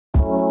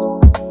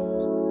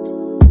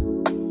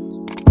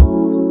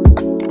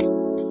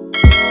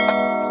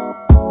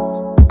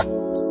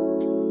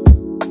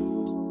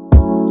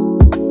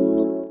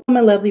My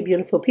lovely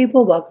beautiful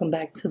people, welcome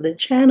back to the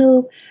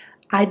channel.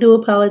 I do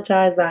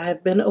apologize. I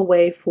have been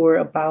away for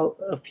about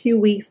a few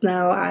weeks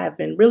now. I have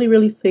been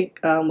really sick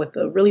with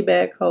a really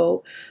bad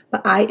cold,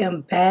 but I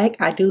am back.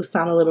 I do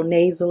sound a little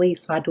nasally,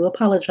 so I do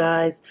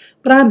apologize,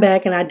 but I'm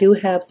back and I do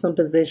have some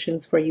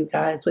positions for you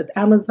guys with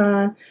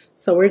Amazon,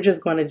 so we're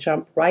just going to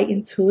jump right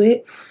into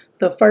it.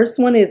 The first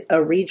one is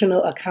a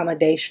regional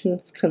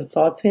accommodations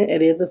consultant.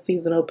 It is a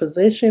seasonal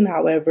position.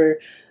 However,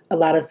 a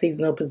lot of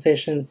seasonal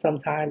positions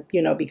sometimes,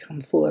 become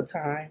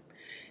full-time.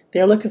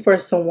 They're looking for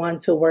someone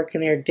to work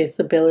in their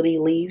disability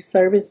leave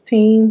service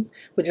team,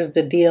 which is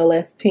the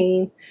DLS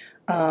team.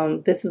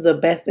 This is a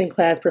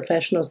best-in-class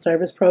professional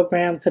service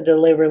program to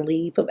deliver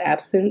leave of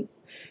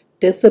absence,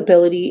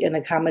 disability, and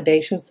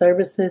accommodation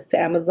services to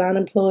Amazon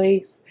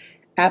employees,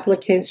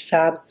 applicants,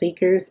 job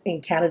seekers,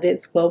 and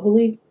candidates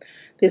globally.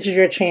 This is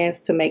your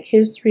chance to make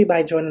history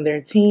by joining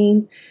their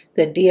team.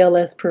 The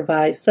DLS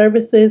provides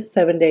services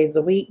 7 days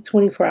a week,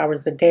 24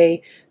 hours a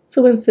day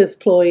to assist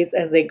employees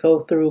as they go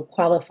through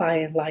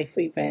qualifying life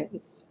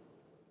events.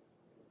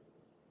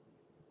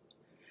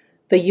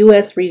 The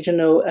U.S.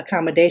 Regional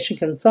Accommodation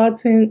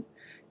Consultant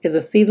is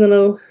a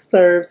seasonal,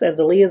 serves as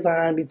a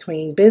liaison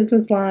between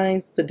business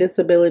lines, the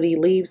disability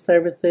leave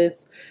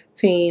services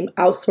team,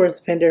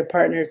 outsourced vendor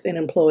partners, and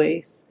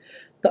employees.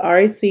 The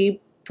RAC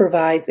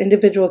provides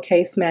individual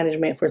case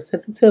management for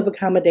sensitive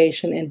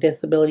accommodation and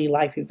disability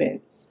life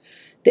events.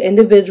 The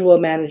individual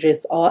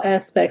manages all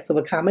aspects of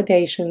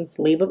accommodations,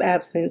 leave of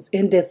absence,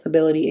 and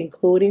disability,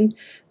 including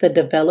the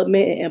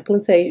development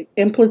and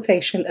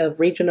implementation of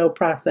regional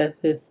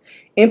processes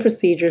and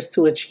procedures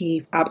to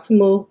achieve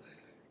optimal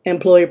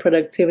employee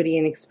productivity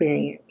and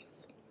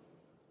experience.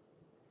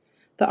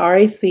 The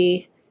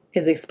RAC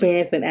is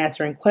experienced in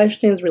answering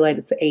questions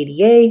related to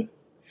ADA,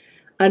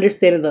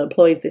 understanding the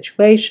employee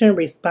situation,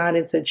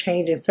 responding to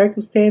changing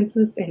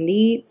circumstances and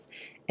needs,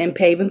 and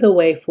paving the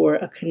way for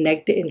a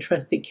connected and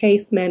trusted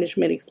case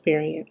management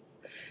experience.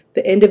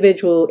 The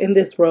individual in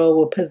this role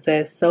will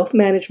possess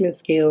self-management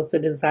skills, a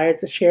desire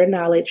to share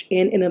knowledge,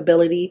 and an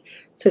ability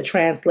to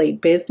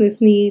translate business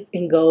needs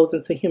and goals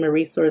into human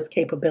resource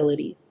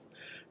capabilities,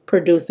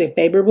 producing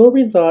favorable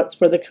results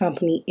for the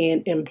company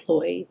and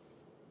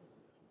employees.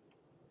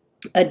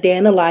 A day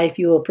in the life,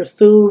 you will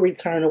pursue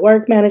return to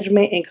work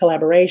management in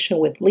collaboration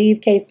with leave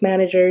case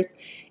managers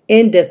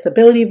and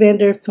disability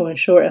vendors to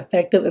ensure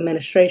effective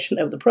administration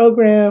of the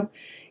program.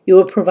 You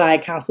will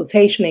provide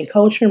consultation and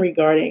coaching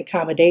regarding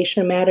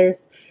accommodation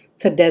matters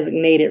to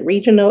designated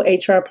regional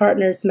HR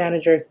partners,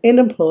 managers, and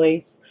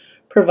employees.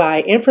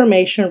 Provide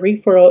information,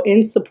 referral,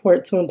 and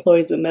support to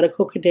employees with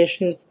medical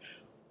conditions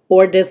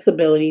or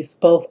disabilities,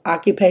 both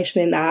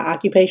occupational and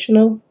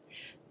non-occupational.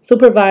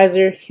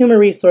 Supervisor, human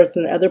resources,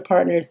 and other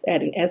partners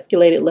at an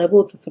escalated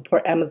level to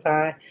support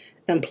Amazon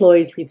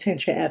employees'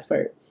 retention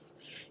efforts.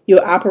 You'll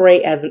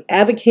operate as an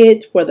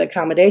advocate for the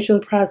accommodation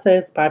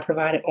process by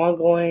providing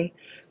ongoing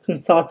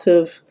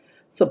consultative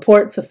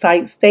support to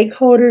site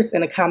stakeholders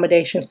and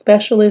accommodation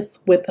specialists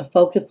with a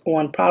focus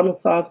on problem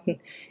solving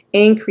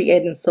and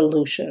creating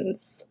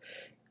solutions.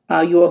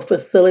 You will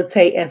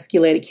facilitate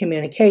escalated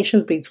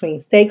communications between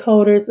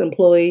stakeholders,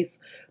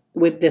 employees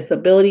with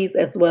disabilities,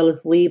 as well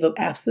as leave of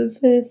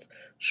absences,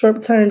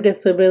 short-term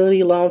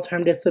disability,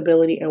 long-term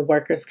disability, and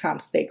workers' comp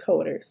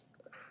stakeholders.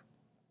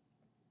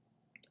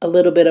 A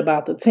little bit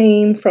about the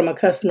team. From a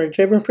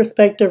customer-driven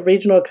perspective,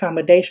 regional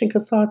accommodation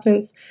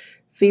consultants,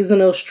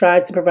 seasonal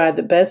strive to provide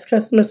the best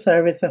customer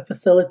service and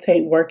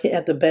facilitate working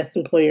at the best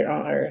employer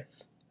on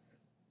earth.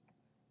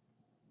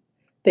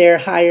 They're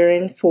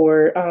hiring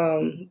for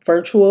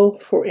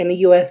virtual in the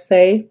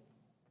USA.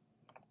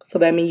 So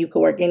that means you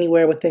can work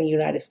anywhere within the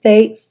United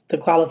States. The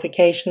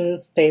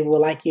qualifications they would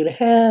like you to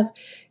have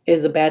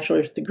is a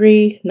bachelor's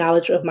degree,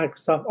 knowledge of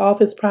Microsoft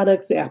Office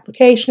products and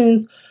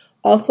applications,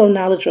 also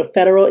knowledge of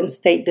federal and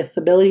state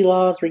disability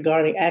laws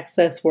regarding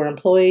access for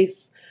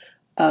employees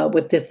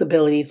with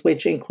disabilities,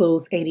 which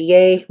includes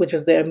ADA, which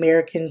is the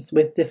Americans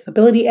with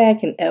Disability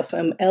Act, and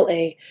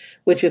FMLA,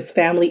 which is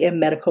Family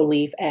and Medical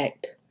Leave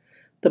Act.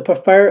 The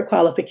preferred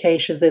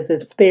qualifications is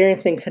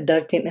experience in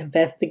conducting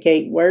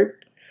investigate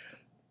work,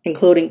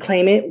 including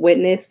claimant,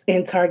 witness,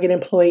 and target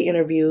employee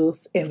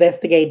interviews,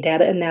 investigate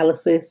data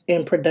analysis,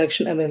 and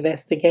production of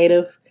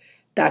investigative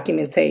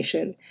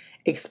documentation,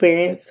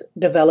 experience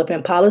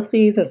developing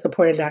policies and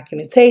supporting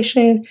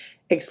documentation,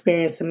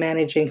 experience in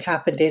managing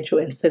confidential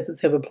and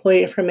sensitive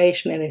employee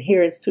information, and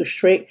adherence to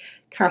strict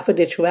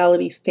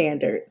confidentiality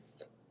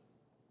standards.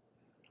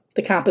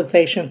 The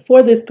compensation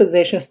for this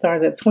position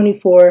starts at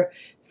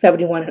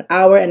 $24.71 an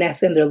hour, and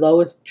that's in their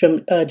lowest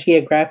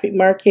geographic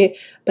market.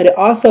 But it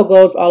also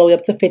goes all the way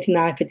up to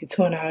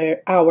 $59.52 an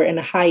hour in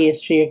the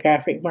highest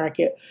geographic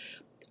market.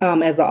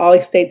 As I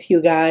always state to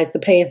you guys, the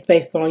pay is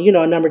based on,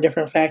 a number of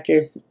different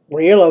factors: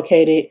 where you're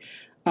located,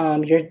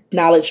 your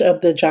knowledge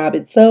of the job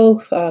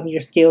itself,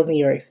 your skills, and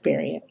your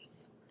experience.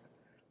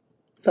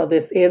 So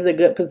this is a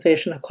good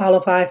position to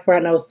qualify for.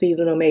 I know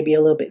seasonal may be a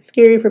little bit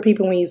scary for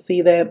people when you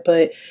see that,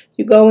 but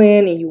you go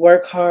in and you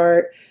work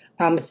hard.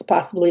 It's a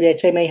possibility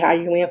that they may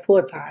hire you in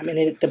full time,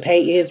 and the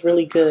pay is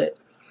really good.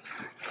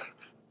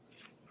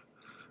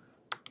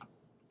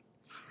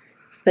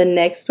 The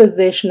next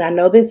position, I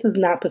know this is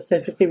not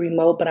specifically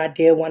remote, but I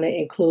did want to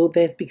include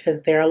this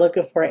because they're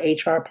looking for an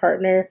HR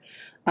partner,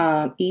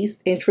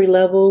 East entry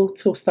level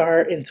to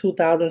start in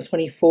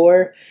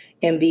 2024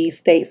 in these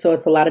states. So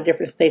it's a lot of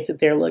different states that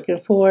they're looking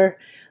for.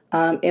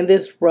 In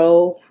this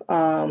role,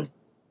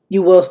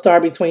 you will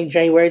start between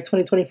January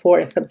 2024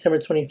 and September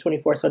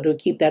 2024. So do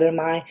keep that in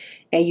mind.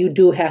 And you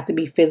do have to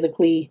be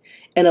physically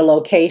in a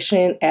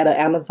location at an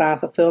Amazon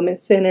fulfillment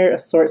center, a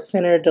sort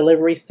center,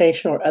 delivery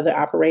station, or other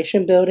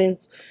operation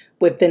buildings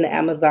within the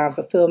Amazon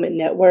fulfillment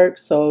network.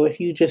 So if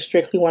you just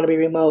strictly want to be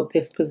remote,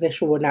 this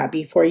position will not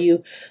be for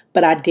you.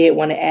 But I did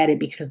want to add it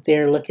because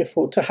they're looking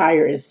to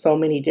hire in so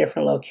many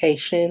different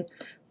locations.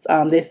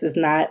 This is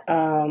not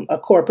a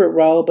corporate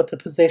role, but the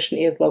position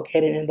is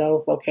located in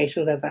those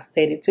locations as I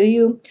stated to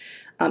you.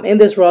 In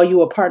this role, you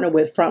will partner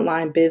with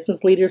frontline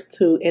business leaders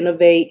to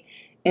innovate,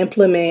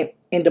 implement,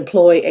 and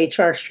deploy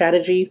HR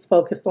strategies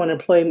focused on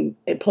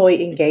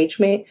employee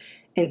engagement,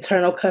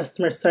 internal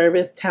customer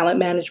service, talent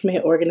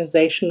management,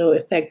 organizational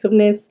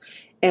effectiveness,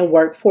 and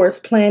workforce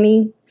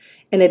planning.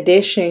 In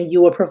addition, you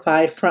will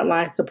provide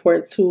frontline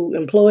support to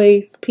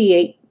employees,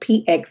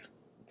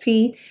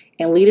 PXT,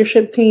 and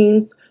leadership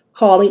teams,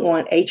 calling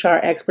on HR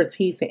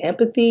expertise and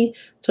empathy.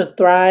 To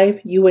thrive,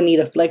 you will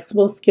need a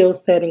flexible skill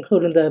set,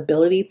 including the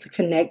ability to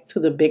connect to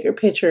the bigger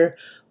picture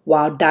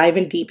while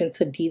diving deep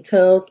into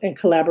details and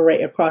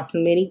collaborate across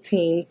many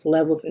teams,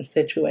 levels, and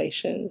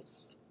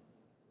situations.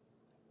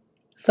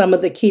 Some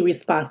of the key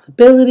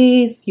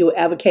responsibilities: you will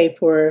advocate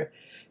for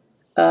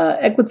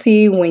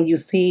equity when you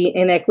see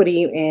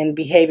inequity in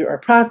behavior or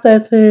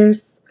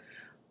processors.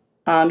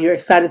 You're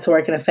excited to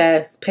work in a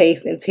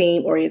fast-paced and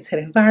team-oriented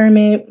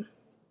environment.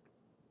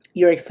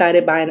 You're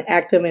excited by an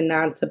active and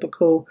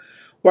non-typical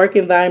work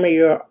environment.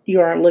 You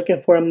aren't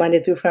looking for a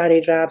Monday through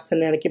Friday job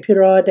sitting at a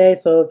computer all day.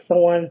 So if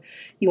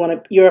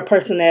you're a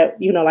person that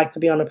like to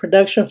be on the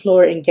production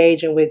floor,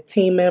 engaging with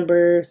team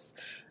members,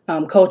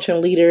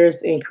 coaching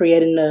leaders, and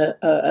creating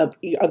a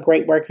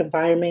great work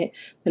environment,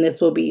 then this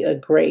will be a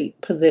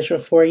great position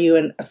for you.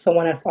 And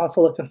someone that's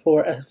also looking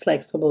for a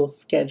flexible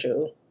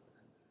schedule.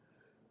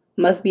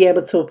 Must be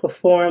able to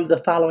perform the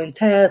following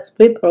tasks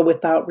with or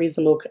without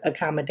reasonable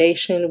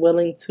accommodation.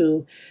 Willing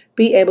to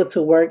be able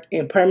to work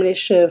in permanent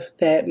shift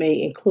that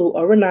may include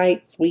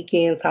overnights,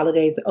 weekends,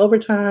 holidays, and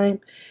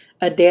overtime.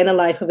 A day in the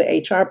life of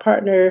an HR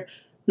partner.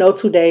 No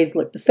 2 days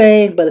look the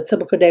same, but a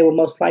typical day will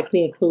most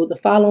likely include the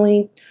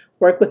following: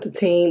 work with a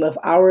team of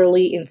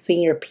hourly and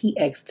senior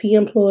PXT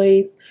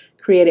employees,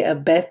 created a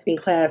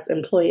best-in-class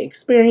employee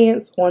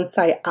experience.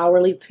 On-site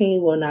hourly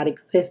team will not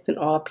exist in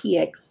all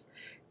PXT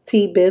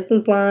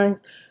business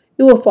lines.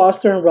 You will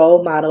foster and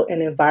role model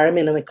an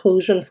environment of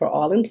inclusion for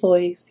all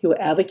employees. You will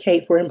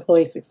advocate for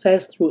employee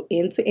success through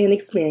end-to-end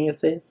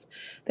experiences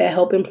that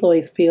help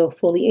employees feel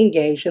fully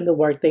engaged in the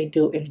work they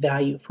do and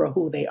valued for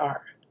who they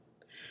are.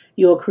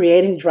 You will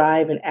create and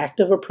drive an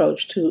active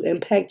approach to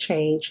impact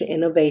change and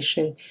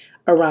innovation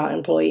around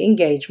employee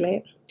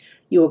engagement.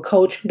 You will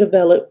coach,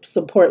 develop,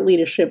 support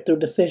leadership through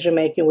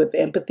decision-making with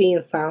empathy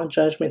and sound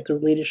judgment through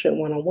leadership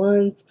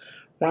one-on-ones,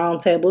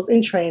 roundtables,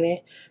 and training.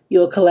 You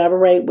will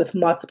collaborate with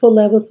multiple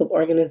levels of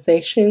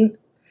organization,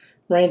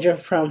 ranging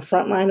from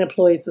frontline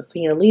employees to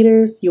senior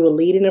leaders. You will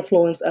lead and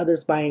influence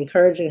others by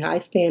encouraging high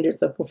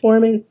standards of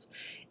performance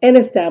and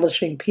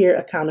establishing peer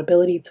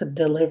accountability to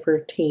deliver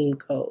team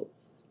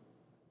goals.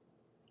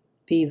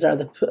 These are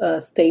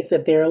the states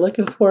that they're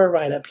looking for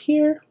right up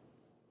here.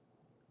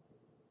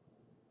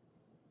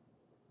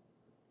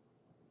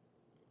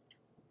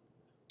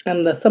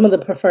 And some of the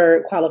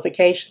preferred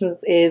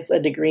qualifications is a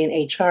degree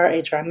in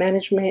HR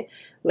management,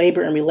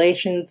 labor and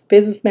relations,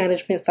 business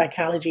management,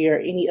 psychology, or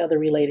any other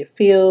related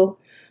field.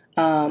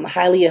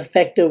 Highly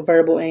effective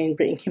verbal and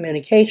written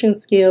communication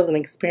skills and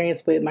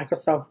experience with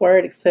Microsoft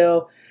Word,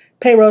 Excel,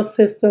 payroll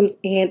systems,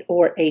 and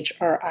or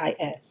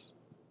HRIS.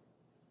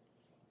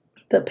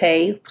 The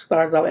pay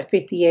starts off at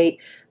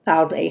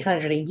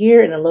 $58,800 a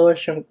year in the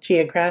lowest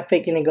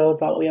geographic, and it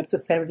goes all the way up to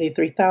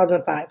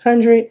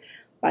 $73,500.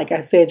 Like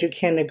I said, you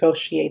can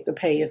negotiate the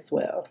pay as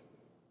well.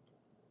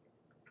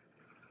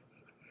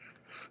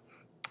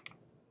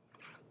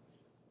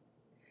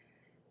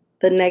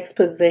 The next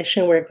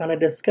position we're going to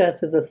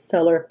discuss is a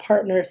seller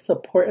partner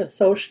support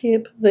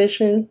associate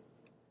position.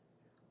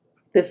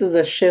 This is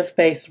a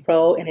shift-based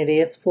role and it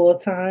is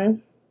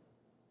full-time.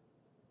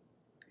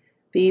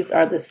 These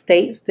are the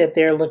states that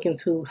they're looking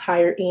to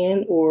hire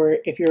in, or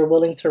if you're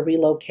willing to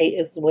relocate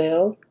as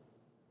well.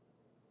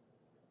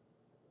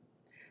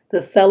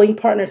 The Selling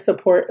Partner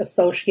Support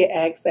Associate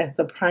acts as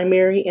the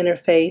primary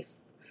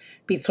interface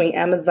between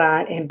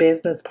Amazon and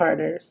business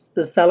partners.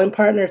 The Selling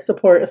Partner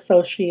Support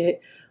Associate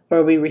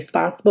will be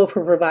responsible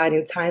for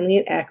providing timely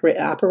and accurate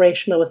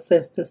operational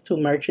assistance to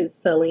merchants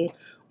selling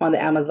on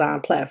the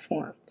Amazon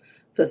platform.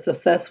 The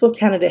successful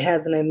candidate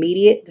has an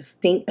immediate,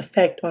 distinct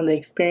effect on the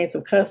experience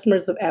of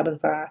customers of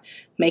Amazon,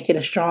 making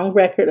a strong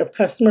record of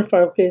customer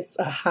focus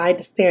a high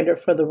standard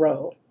for the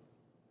role.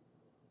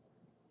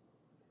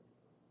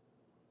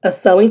 A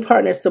selling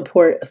partner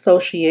support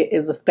associate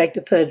is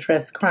expected to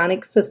address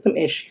chronic system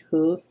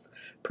issues,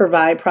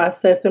 provide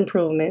process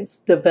improvements,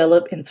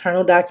 develop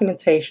internal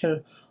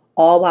documentation,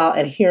 all while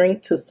adhering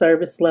to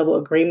service level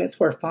agreements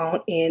for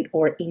phone and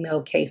or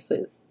email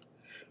cases.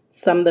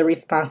 Some of the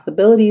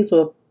responsibilities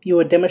you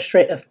will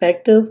demonstrate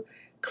effective,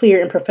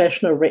 clear, and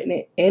professional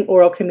written and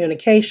oral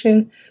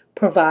communication,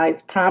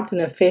 provides prompt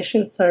and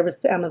efficient service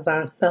to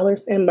Amazon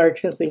sellers and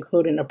merchants,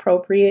 including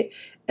appropriate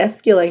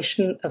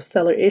escalation of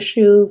seller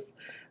issues,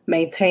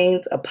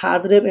 maintains a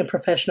positive and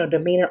professional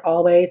demeanor,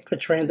 always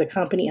portraying the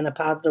company in a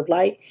positive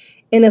light,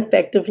 and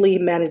effectively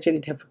managing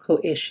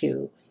difficult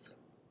issues.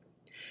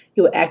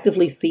 You will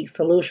actively seek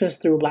solutions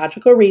through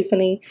logical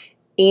reasoning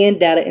and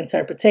data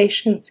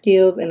interpretation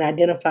skills and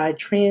identify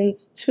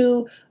trends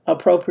to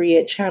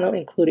appropriate channel,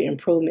 including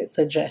improvement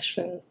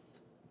suggestions.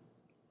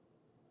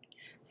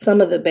 Some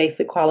of the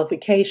basic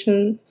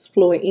qualifications: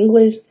 fluent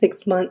English,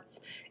 6 months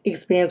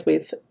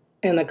experience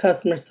in a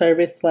customer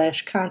service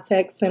 /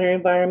 contact center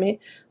environment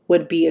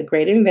would be a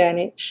great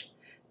advantage.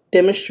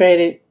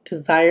 Demonstrated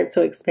desire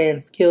to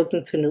expand skills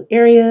into new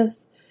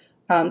areas.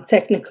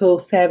 Technical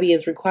savvy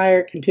is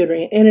required. Computer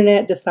and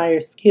internet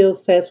desired skill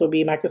sets will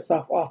be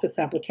Microsoft Office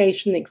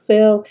application,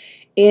 Excel,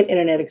 and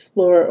Internet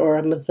Explorer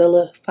or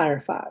Mozilla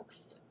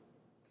Firefox.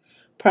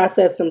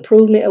 Process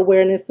improvement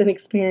awareness and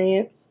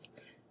experience.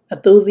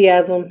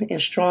 Enthusiasm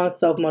and strong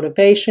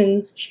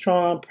self-motivation,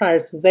 strong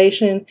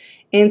prioritization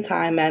and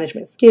time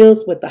management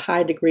skills with a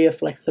high degree of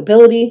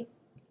flexibility.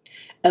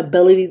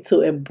 Ability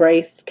to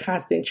embrace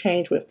constant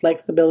change with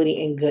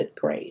flexibility and good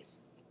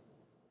grace.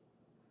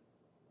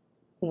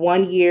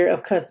 1 year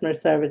of customer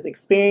service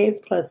experience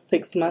plus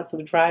 6 months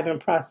of driving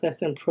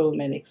process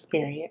improvement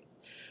experience.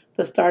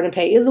 The starting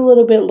pay is a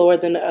little bit lower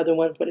than the other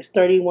ones, but it's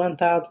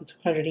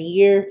 $31,200 a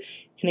year,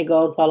 and it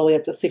goes all the way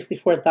up to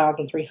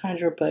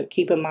 $64,300. But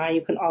keep in mind,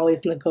 you can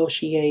always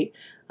negotiate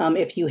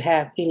if you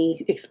have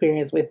any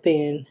experience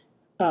within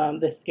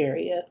this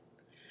area.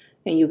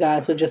 And you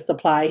guys would just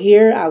apply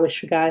here. I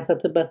wish you guys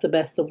nothing but the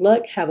best of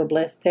luck. Have a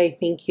blessed day.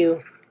 Thank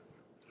you.